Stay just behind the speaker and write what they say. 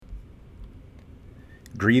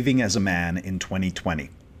Grieving as a Man in 2020,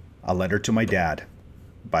 A Letter to My Dad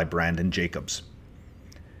by Brandon Jacobs.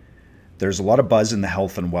 There's a lot of buzz in the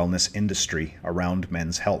health and wellness industry around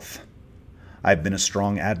men's health. I've been a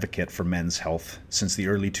strong advocate for men's health since the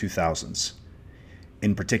early 2000s.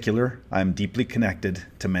 In particular, I am deeply connected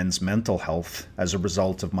to men's mental health as a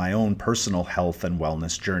result of my own personal health and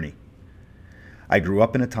wellness journey. I grew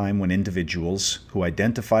up in a time when individuals who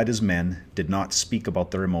identified as men did not speak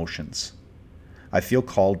about their emotions. I feel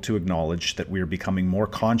called to acknowledge that we are becoming more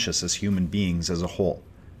conscious as human beings as a whole.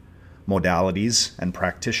 Modalities and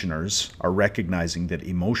practitioners are recognizing that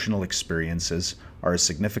emotional experiences are a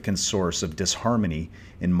significant source of disharmony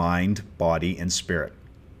in mind, body, and spirit.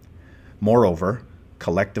 Moreover,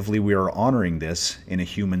 collectively we are honoring this in a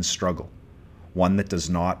human struggle, one that does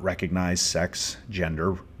not recognize sex,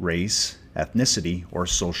 gender, race, ethnicity, or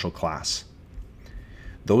social class.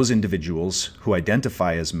 Those individuals who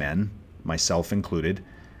identify as men, myself included,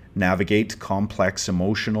 navigate complex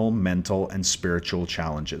emotional, mental, and spiritual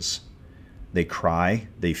challenges. They cry,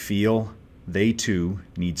 they feel, they too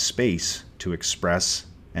need space to express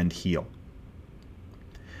and heal.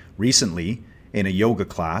 Recently, in a yoga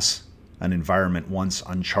class, an environment once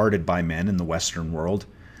uncharted by men in the Western world,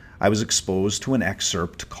 I was exposed to an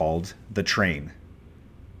excerpt called The Train.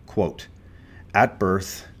 Quote, "At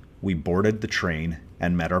birth, we boarded the train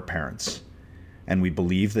and met our parents, and we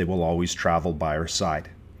believe they will always travel by our side.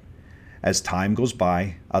 As time goes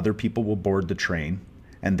by, other people will board the train,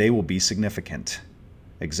 and they will be significant.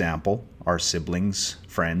 Example, our siblings,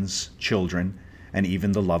 friends, children, and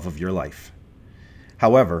even the love of your life.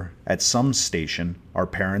 However, at some station, our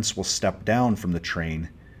parents will step down from the train,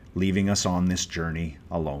 leaving us on this journey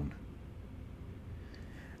alone."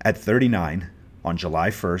 At 39, on July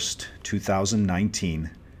 1st, 2019,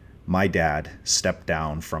 my dad stepped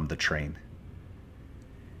down from the train.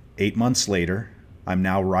 8 months later, I'm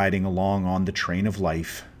now riding along on the train of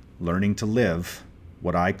life, learning to live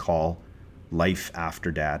what I call life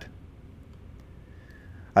after Dad.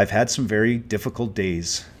 I've had some very difficult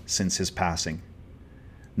days since his passing.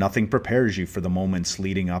 Nothing prepares you for the moments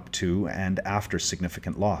leading up to and after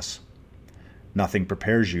significant loss. Nothing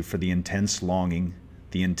prepares you for the intense longing,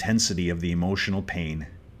 the intensity of the emotional pain,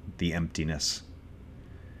 the emptiness.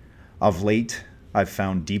 Of late, I've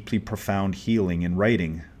found deeply profound healing in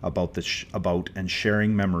writing about and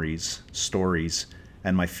sharing memories, stories,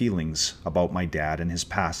 and my feelings about my dad and his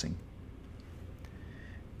passing.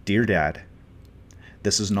 Dear Dad,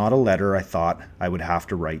 this is not a letter I thought I would have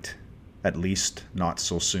to write, at least not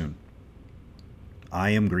so soon. I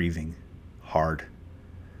am grieving hard.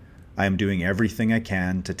 I am doing everything I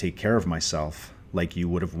can to take care of myself like you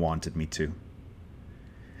would have wanted me to.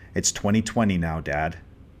 It's 2020 now, Dad,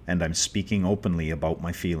 and I'm speaking openly about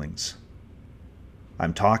my feelings.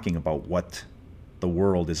 I'm talking about what the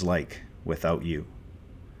world is like without you.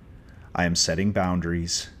 I am setting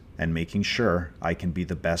boundaries and making sure I can be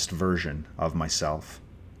the best version of myself.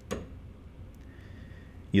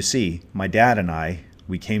 You see, my dad and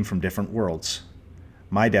we came from different worlds.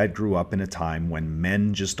 My dad grew up in a time when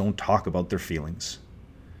men just don't talk about their feelings.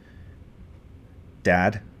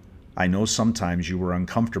 Dad, I know sometimes you were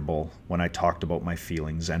uncomfortable when I talked about my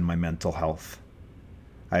feelings and my mental health.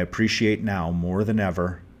 I appreciate now more than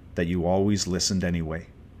ever that you always listened anyway.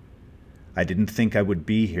 I didn't think I would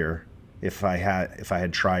be here if I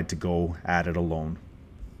had tried to go at it alone.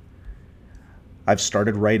 I've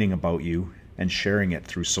started writing about you and sharing it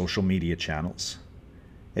through social media channels.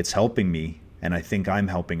 It's helping me, and I think I'm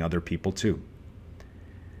helping other people too.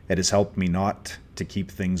 It has helped me not to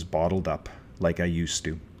keep things bottled up like I used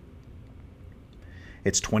to.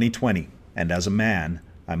 It's 2020, and as a man,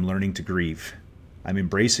 I'm learning to grieve. I'm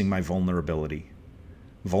embracing my vulnerability.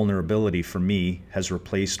 Vulnerability for me has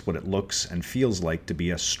replaced what it looks and feels like to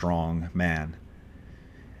be a strong man.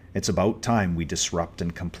 It's about time we disrupt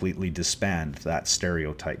and completely disband that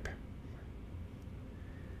stereotype.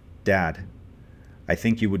 Dad, I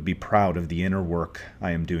think you would be proud of the inner work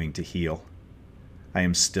I am doing to heal. I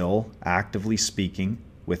am still actively speaking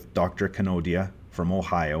with Dr. Kanodia from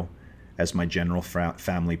Ohio as my general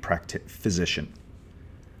family physician.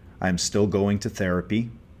 I am still going to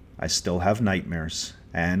therapy. I still have nightmares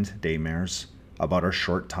and daymares about our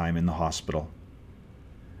short time in the hospital.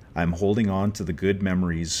 I am holding on to the good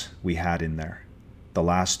memories we had in there, the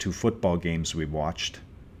last 2 football games we watched,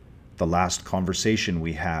 the last conversation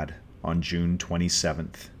we had on June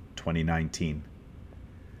 27th, 2019.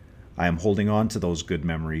 I am holding on to those good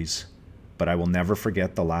memories, but I will never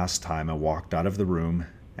forget the last time I walked out of the room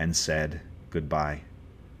and said goodbye.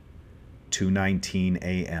 2:19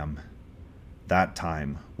 a.m. That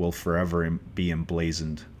time will forever be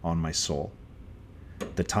emblazoned on my soul.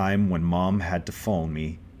 The time when Mom had to phone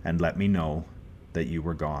me and let me know that you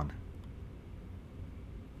were gone.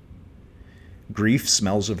 Grief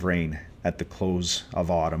smells of rain at the close of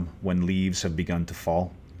autumn when leaves have begun to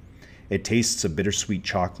fall. It tastes of bittersweet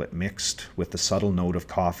chocolate mixed with the subtle note of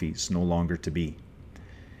coffees no longer to be.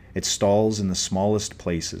 It stalls in the smallest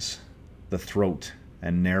places, the throat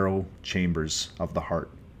and narrow chambers of the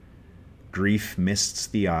heart. Grief mists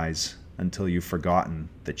the eyes until you've forgotten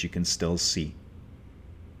that you can still see.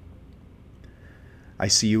 I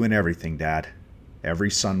see you in everything, Dad. Every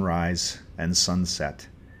sunrise and sunset,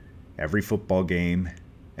 every football game,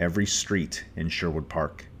 every street in Sherwood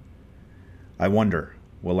Park. I wonder,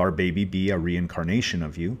 will our baby be a reincarnation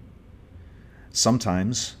of you?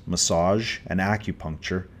 Sometimes massage and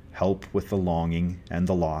acupuncture help with the longing and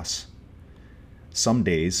the loss. Some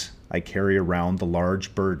days I carry around the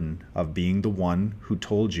large burden of being the one who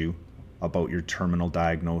told you about your terminal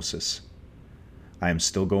diagnosis. I am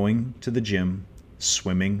still going to the gym,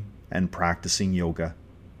 swimming, and practicing yoga.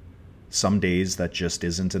 Some days that just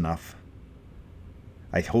isn't enough.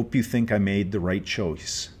 I hope you think I made the right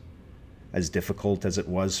choice. As difficult as it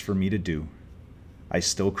was for me to do, I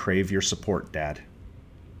still crave your support, Dad.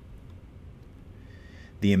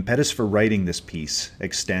 The impetus for writing this piece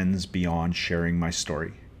extends beyond sharing my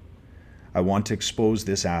story. I want to expose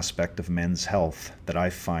this aspect of men's health that I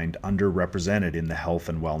find underrepresented in the health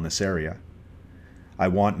and wellness area. I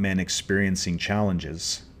want men experiencing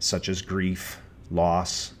challenges such as grief,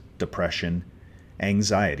 loss, depression,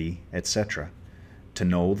 anxiety, etc., to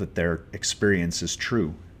know that their experience is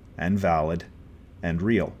true and valid and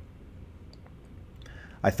real.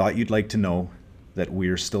 I thought you'd like to know that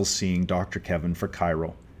we're still seeing Dr. Kevin for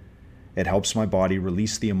chiro. It helps my body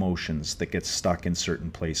release the emotions that get stuck in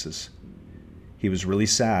certain places. He was really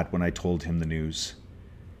sad when I told him the news.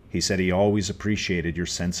 He said he always appreciated your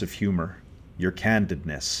sense of humor, your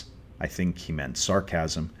candidness, I think he meant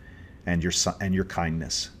sarcasm, and your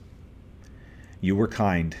kindness. You were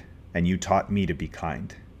kind, and you taught me to be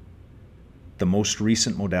kind. The most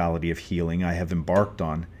recent modality of healing I have embarked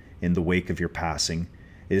on in the wake of your passing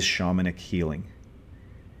is shamanic healing.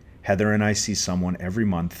 Heather and I see someone every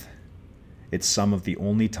month. It's some of the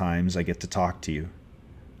only times I get to talk to you.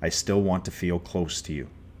 I still want to feel close to you.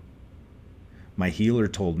 My healer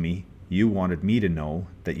told me you wanted me to know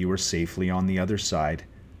that you were safely on the other side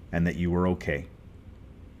and that you were okay.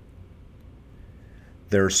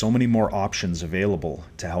 There are so many more options available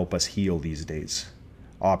to help us heal these days.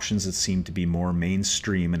 Options that seem to be more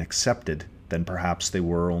mainstream and accepted than perhaps they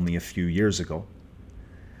were only a few years ago.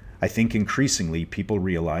 I think increasingly people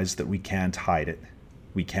realize that we can't hide it.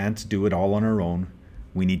 We can't do it all on our own.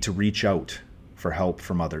 We need to reach out for help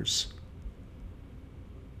from others.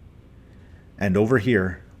 And over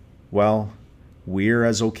here, well, we're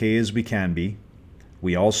as okay as we can be.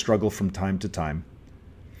 We all struggle from time to time.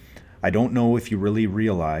 I don't know if you really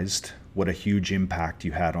realized what a huge impact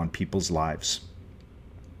you had on people's lives.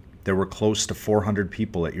 There were close to 400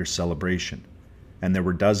 people at your celebration, and there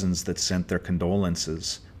were dozens that sent their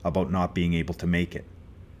condolences about not being able to make it.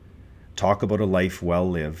 Talk about a life well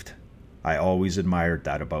lived. I always admired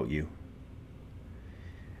that about you.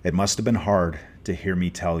 It must have been hard to hear me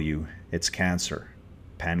tell you it's cancer,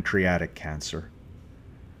 pancreatic cancer.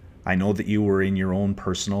 I know that you were in your own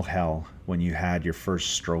personal hell when you had your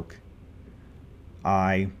first stroke.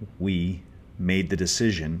 We made the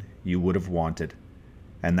decision you would have wanted,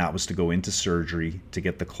 and that was to go into surgery to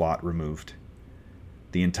get the clot removed.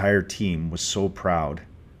 The entire team was so proud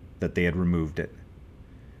that they had removed it.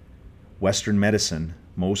 Western medicine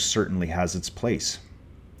most certainly has its place.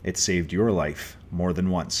 It saved your life more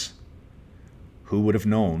than once. Who would have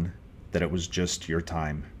known that it was just your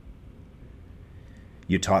time?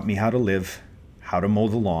 You taught me how to live, how to mow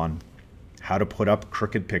the lawn, how to put up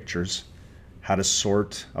crooked pictures, how to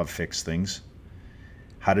sort of fix things,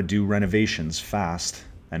 how to do renovations fast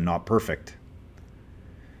and not perfect.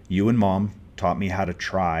 You and Mom taught me how to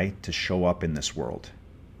try to show up in this world,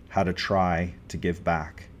 how to try to give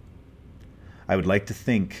back. I would like to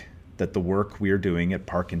think that the work we are doing at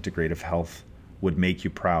Park Integrative Health would make you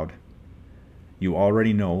proud. You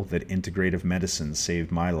already know that integrative medicine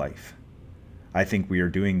saved my life. I think we are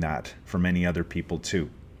doing that for many other people too.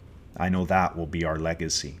 I know that will be our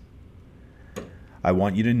legacy. I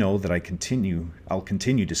want you to know that I'll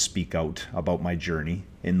continue to speak out about my journey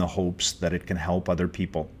in the hopes that it can help other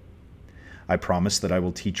people. I promise that I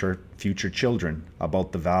will teach our future children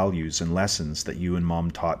about the values and lessons that you and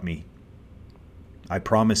Mom taught me. I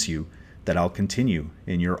promise you that I'll continue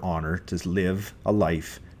in your honor to live a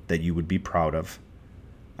life that you would be proud of.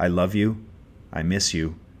 I love you, I miss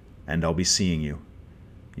you, and I'll be seeing you.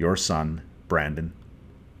 Your son, Brandon.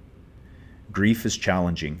 Grief is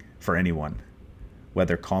challenging for anyone.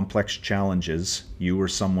 Whether complex challenges you or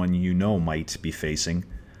someone you know might be facing,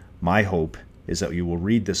 my hope is that you will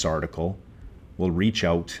read this article, will reach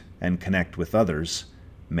out and connect with others,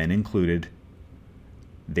 men included.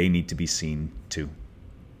 They need to be seen too.